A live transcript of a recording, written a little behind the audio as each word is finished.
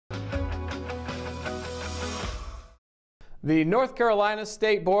The North Carolina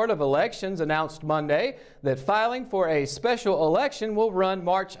State Board of Elections announced Monday that filing for a special election will run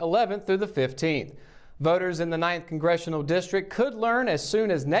March 11th through the 15th. Voters in the 9th Congressional District could learn as soon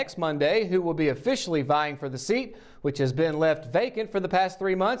as next Monday who will be officially vying for the seat, which has been left vacant for the past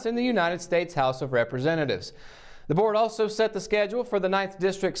 3 months in the United States House of Representatives. The board also set the schedule for the 9th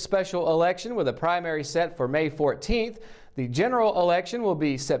District special election with a primary set for May 14th. The general election will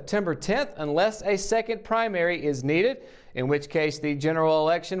be September 10th unless a second primary is needed, in which case the general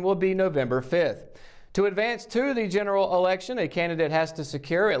election will be November 5th. To advance to the general election, a candidate has to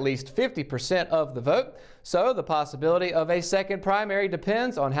secure at least 50% of the vote, so the possibility of a second primary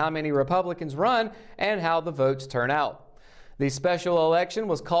depends on how many Republicans run and how the votes turn out. The special election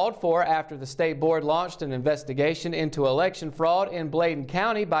was called for after the state board launched an investigation into election fraud in Bladen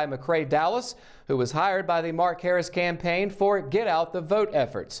County by McCrae Dowless, who was hired by the Mark Harris campaign for Get Out the Vote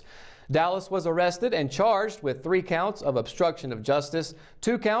efforts. Dowless was arrested and charged with 3 counts of obstruction of justice,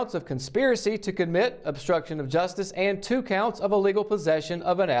 2 counts of conspiracy to commit obstruction of justice, and 2 counts of illegal possession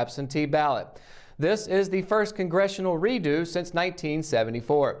of an absentee ballot. This is the first congressional redo since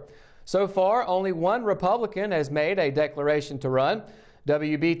 1974. So far, only 1 Republican has made a declaration to run.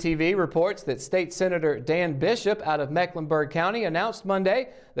 WBTV reports that State Senator Dan Bishop out of Mecklenburg County announced Monday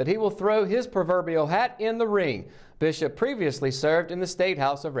that he will throw his proverbial hat in the ring. Bishop previously served in the State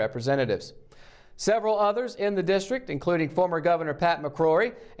House of Representatives. Several others in the district, including former Governor Pat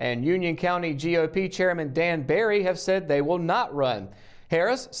McCrory and Union County GOP Chairman Dan Barry, have said they will not run.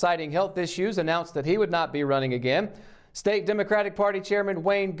 Harris, citing health issues, announced that he would not be running again. State Democratic Party Chairman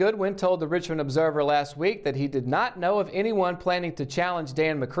Wayne Goodwin told the Richmond Observer last week that he did not know of anyone planning to challenge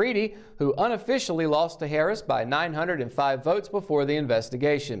Dan McCready, who unofficially lost to Harris by 905 votes before the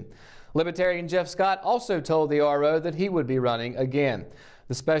investigation. Libertarian Jeff Scott also told the RO that he would be running again.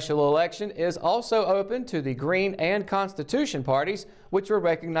 The special election is also open to the Green and Constitution parties, which were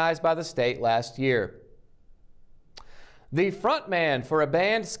recognized by the state last year. The frontman for a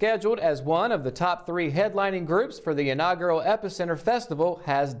band scheduled as one of the top 3 headlining groups for the inaugural Epicenter Festival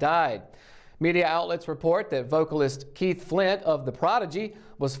has died. Media outlets report that vocalist Keith Flint of The Prodigy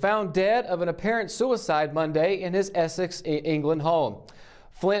was found dead of an apparent suicide Monday in his Essex, England home.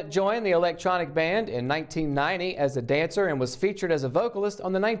 Flint joined the electronic band in 1990 as a dancer and was featured as a vocalist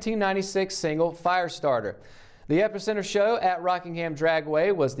on the 1996 single Firestarter. The Epicenter show at Rockingham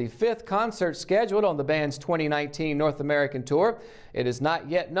Dragway was the 5th concert scheduled on the band's 2019 North American tour. It is not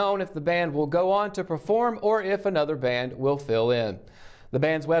yet known if the band will go on to perform or if another band will fill in. The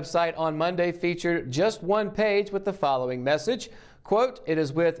band's website on Monday featured just 1 page with the following message, quote, "It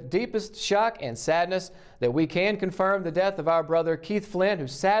is with deepest shock and sadness that we can confirm the death of our brother Keith Flint, who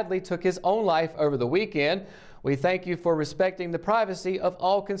sadly took his own life over the weekend. We thank you for respecting the privacy of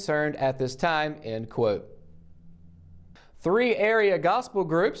all concerned at this time," end quote. 3 area gospel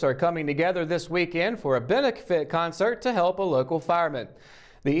groups are coming together this weekend for a benefit concert to help a local fireman.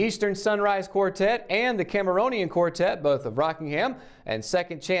 The Eastern Sunrise Quartet and the Cameronian Quartet, both of Rockingham, and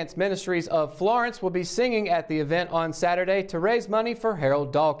Second Chance Ministries of Florence will be singing at the event on Saturday to raise money for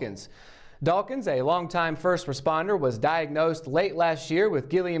Harold Dawkins. Dawkins, a longtime first responder, was diagnosed late last year with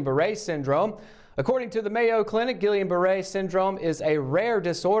Guillain-Barré syndrome. According to the Mayo Clinic, Guillain-Barré syndrome is a rare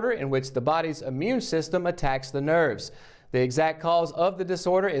disorder in which the body's immune system attacks the nerves. The exact cause of the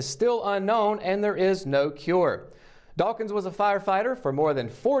disorder is still unknown and there is no cure. Dawkins was a firefighter for more than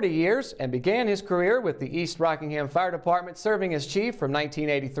 40 years and began his career with the East Rockingham Fire Department, serving as chief from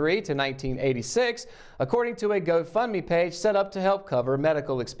 1983 to 1986, according to a GoFundMe page set up to help cover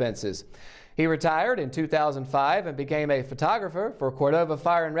medical expenses. He retired in 2005 and became a photographer for Cordova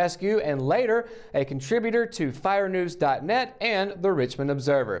Fire and Rescue and later a contributor to firenews.net and the Richmond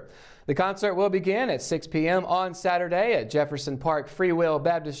Observer. The concert will begin at 6 p.m. on Saturday at Jefferson Park Free Will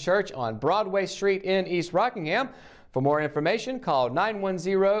Baptist Church on Broadway Street in East Rockingham. For more information, call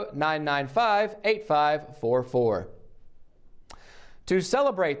 910-995-8544. To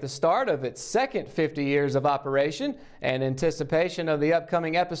celebrate the start of its second 50 years of operation and anticipation of the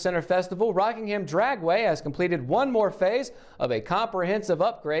upcoming Epicenter Festival, Rockingham Dragway has completed 1 more phase of a comprehensive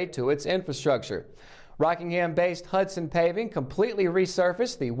upgrade to its infrastructure. Rockingham-based Hudson Paving completely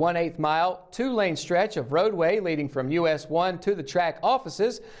resurfaced the 1/8 mile, 2-lane stretch of roadway leading from US 1 to the track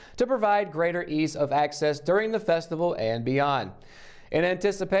offices to provide greater ease of access during the festival and beyond. In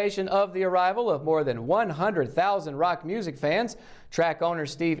anticipation of the arrival of more than 100,000 rock music fans, track owner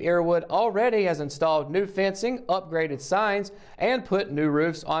Steve Earwood already has installed new fencing, upgraded signs, and put new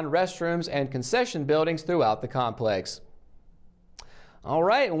roofs on restrooms and concession buildings throughout the complex. All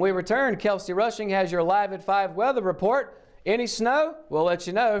right, when we return, Kelsey Rushing has your Live at 5 weather report. Any snow? We'll let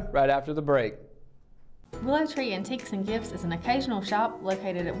you know right after the break. Willow Tree Antiques and Gifts is an occasional shop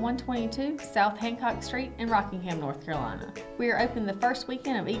located at 122 South Hancock Street in Rockingham, North Carolina. We are open the first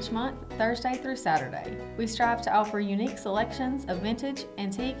weekend of each month, Thursday through Saturday. We strive to offer unique selections of vintage,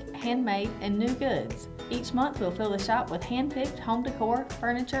 antique, handmade, and new goods. Each month we'll fill the shop with hand-picked home decor,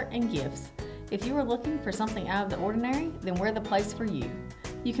 furniture, and gifts. If you are looking for something out of the ordinary, then we're the place for you.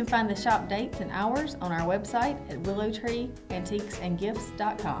 You can find the shop dates and hours on our website at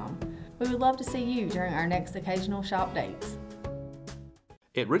willowtreeantiquesandgifts.com. We would love to see you during our next occasional shop dates.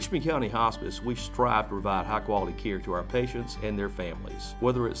 At Richmond County Hospice, we strive to provide high-quality care to our patients and their families.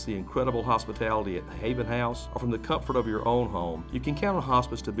 Whether it's the incredible hospitality at the Haven House or from the comfort of your own home, you can count on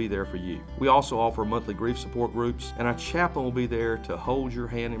hospice to be there for you. We also offer monthly grief support groups, and our chaplain will be there to hold your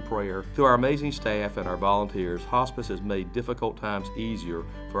hand in prayer. Through our amazing staff and our volunteers, hospice has made difficult times easier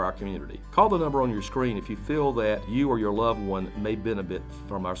for our community. Call the number on your screen if you feel that you or your loved one may benefit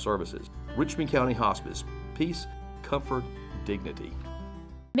from our services. Richmond County Hospice. Peace, comfort, dignity.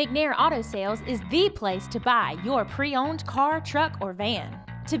 McNair Auto Sales is the place to buy your pre-owned car, truck, or van.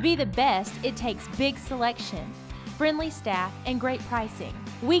 To be the best, it takes big selection, friendly staff, and great pricing.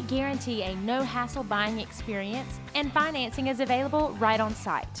 We guarantee a no-hassle buying experience, and financing is available right on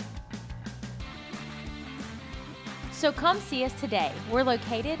site. So come see us today. We're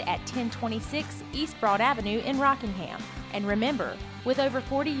located at 1026 East Broad Avenue in Rockingham. And remember, with over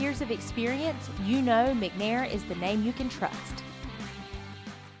 40 years of experience, you know McNair is the name you can trust.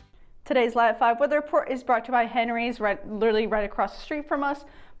 Today's Live 5 weather report is brought to you by Henry's, literally right across the street from us.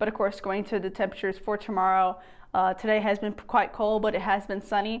 But of course, going to the temperatures for tomorrow. Today has been quite cold, but it has been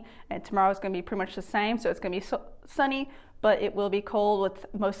sunny, and tomorrow is going to be pretty much the same. So it's going to be sunny, but it will be cold with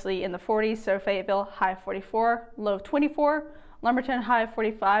mostly in the 40s. So Fayetteville, high 44, low 24. Lumberton, high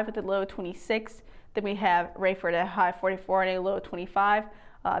 45 with a low 26. Then we have Rayford at high 44 and a low 25.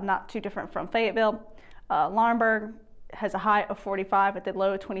 Not too different from Fayetteville. Laurinburg has a high of 45 at the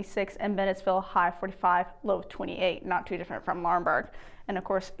low 26, and Bennettsville high 45, low 28. Not too different from Laurinburg. And of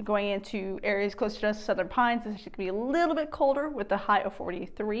course, going into areas closer to us, Southern Pines, this is going to be a little bit colder with a high of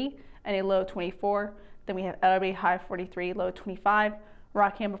 43 and a low 24. Then we have Ellerbe, high 43, low 25.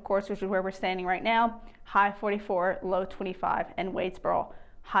 Rockingham, of course, which is where we're standing right now, high 44, low 25, and Wadesboro,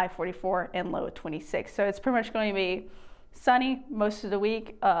 high 44 and low 26. So it's pretty much going to be sunny most of the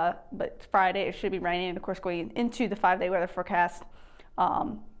week, but Friday it should be raining. And of course, going into the 5-day weather forecast,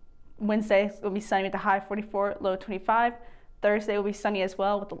 Wednesday will be sunny with the high 44, low 25. Thursday will be sunny as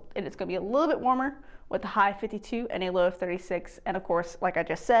well, and it's going to be a little bit warmer with a high 52 and a low of 36. And of course, like I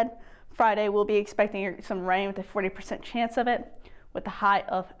just said, Friday we'll be expecting some rain with a 40% chance of it, with a high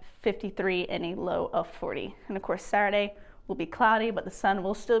of 53 and a low of 40. And of course, Saturday will be cloudy, but the sun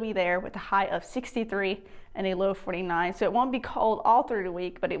will still be there with a high of 63 and a low of 49. So it won't be cold all through the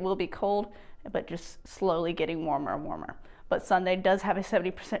week, but it will be cold, but just slowly getting warmer and warmer. But Sunday does have a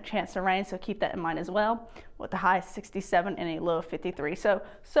 70% chance of rain, so keep that in mind as well, with a high of 67 and a low of 53. So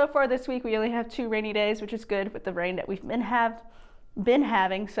far this week we only have 2 rainy days, which is good with the rain that we've been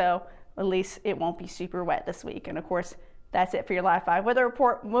having. So at least it won't be super wet this week. And of course, that's it for your Live 5 weather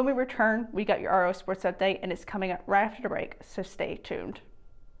report. When we return, we got your RO Sports Update, and it's coming up right after the break, so stay tuned.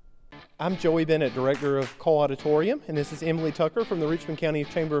 I'm Joey Bennett, Director of Cole Auditorium, and this is Emily Tucker from the Richmond County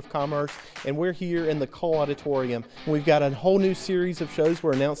Chamber of Commerce, and we're here in the Cole Auditorium. We've got a whole new series of shows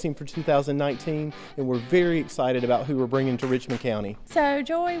we're announcing for 2019, and we're very excited about who we're bringing to Richmond County. So,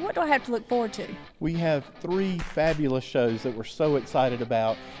 Joey, what do I have to look forward to? We have 3 fabulous shows that we're so excited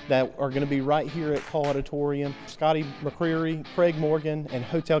about that are going to be right here at Cole Auditorium. Scotty McCreary, Craig Morgan, and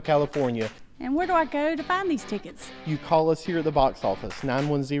Hotel California. And where do I go to find these tickets? You call us here at the box office,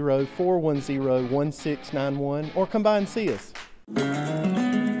 910-410-1691, or come by and see us.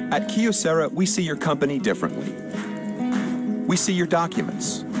 At Kyocera, we see your company differently. We see your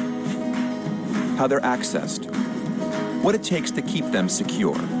documents, how they're accessed, what it takes to keep them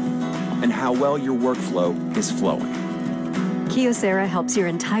secure, and how well your workflow is flowing. Kyocera helps your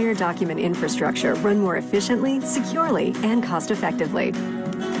entire document infrastructure run more efficiently, securely, and cost-effectively.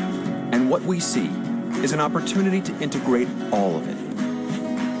 And what we see is an opportunity to integrate all of it.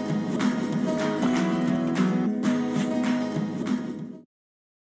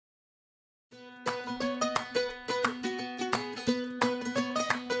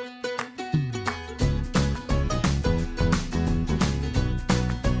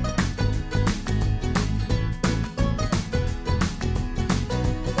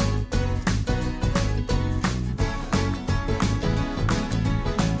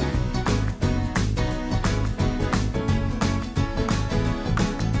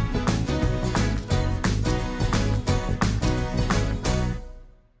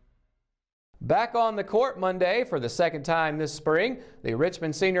 Back on the court Monday for the second time this spring, the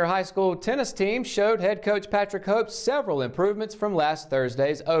Richmond Senior High School tennis team showed head coach Patrick Hope several improvements from last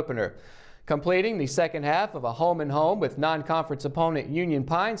Thursday's opener. Completing the second half of a home-and-home with non-conference opponent Union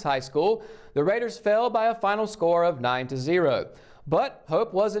Pines High School, the Raiders fell by a final score of 9-0. But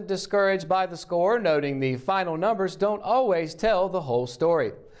Hope wasn't discouraged by the score, noting the final numbers don't always tell the whole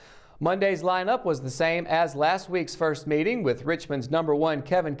story. Monday's lineup was the same as last week's first meeting, with Richmond's number 1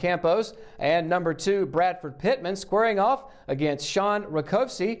 Kevin Campos and number 2 Bradford Pittman squaring off against Sean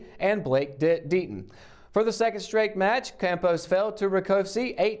Rakowski and Blake Deaton. For the second straight match, Campos fell to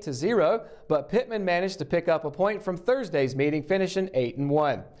Rakowski 8-0, but Pittman managed to pick up a point from Thursday's meeting, finishing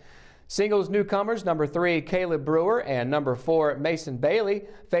 8-1. Singles newcomers number 3 Caleb Brewer and number 4 Mason Bailey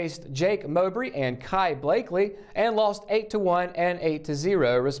faced Jake Mowbray and Kai Blakely and lost 8-1 and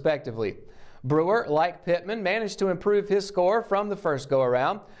 8-0 respectively. Brewer, like Pittman, managed to improve his score from the first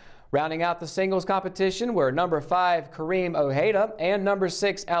go-around. Rounding out the singles competition were number 5 Kareem Ojeda and number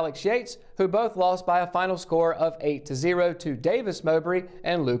 6 Alex Yates, who both lost by a final score of 8-0 to Davis Mowbray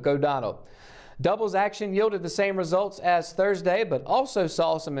and Luke O'Donnell. Doubles action yielded the same results as Thursday, but also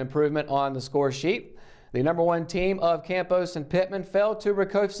saw some improvement on the score sheet. The number 1 team of Campos and Pittman fell to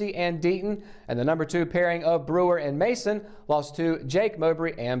Rakowski and Deaton, and the number 2 pairing of Brewer and Mason lost to Jake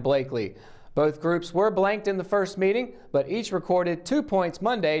Mowbray and Blakely. Both groups were blanked in the first meeting, but each recorded 2 points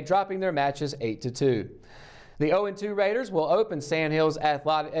Monday, dropping their matches 8-2. The 0-2 Raiders will open Sandhills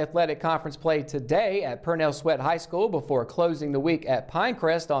Athletic Conference play today at Purnell Sweat High School before closing the week at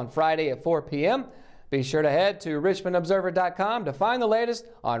Pinecrest on Friday at 4 p.m. Be sure to head to richmondobserver.com to find the latest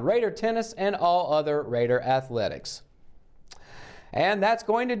on Raider tennis and all other Raider athletics. And that's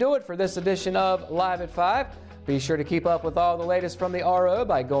going to do it for this edition of Live at 5. Be sure to keep up with all the latest from the RO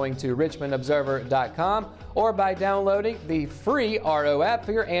by going to richmondobserver.com or by downloading the free RO app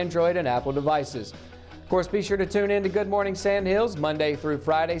for your Android and Apple devices. Of course, be sure to tune in to Good Morning Sandhills Monday through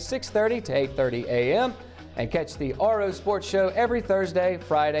Friday, 6:30 to 8:30 a.m. and catch the RO Sports Show every Thursday,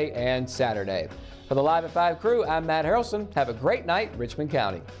 Friday, and Saturday. For the Live at 5 crew, I'm Matt Harrelson. Have a great night, Richmond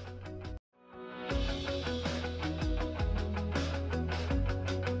County.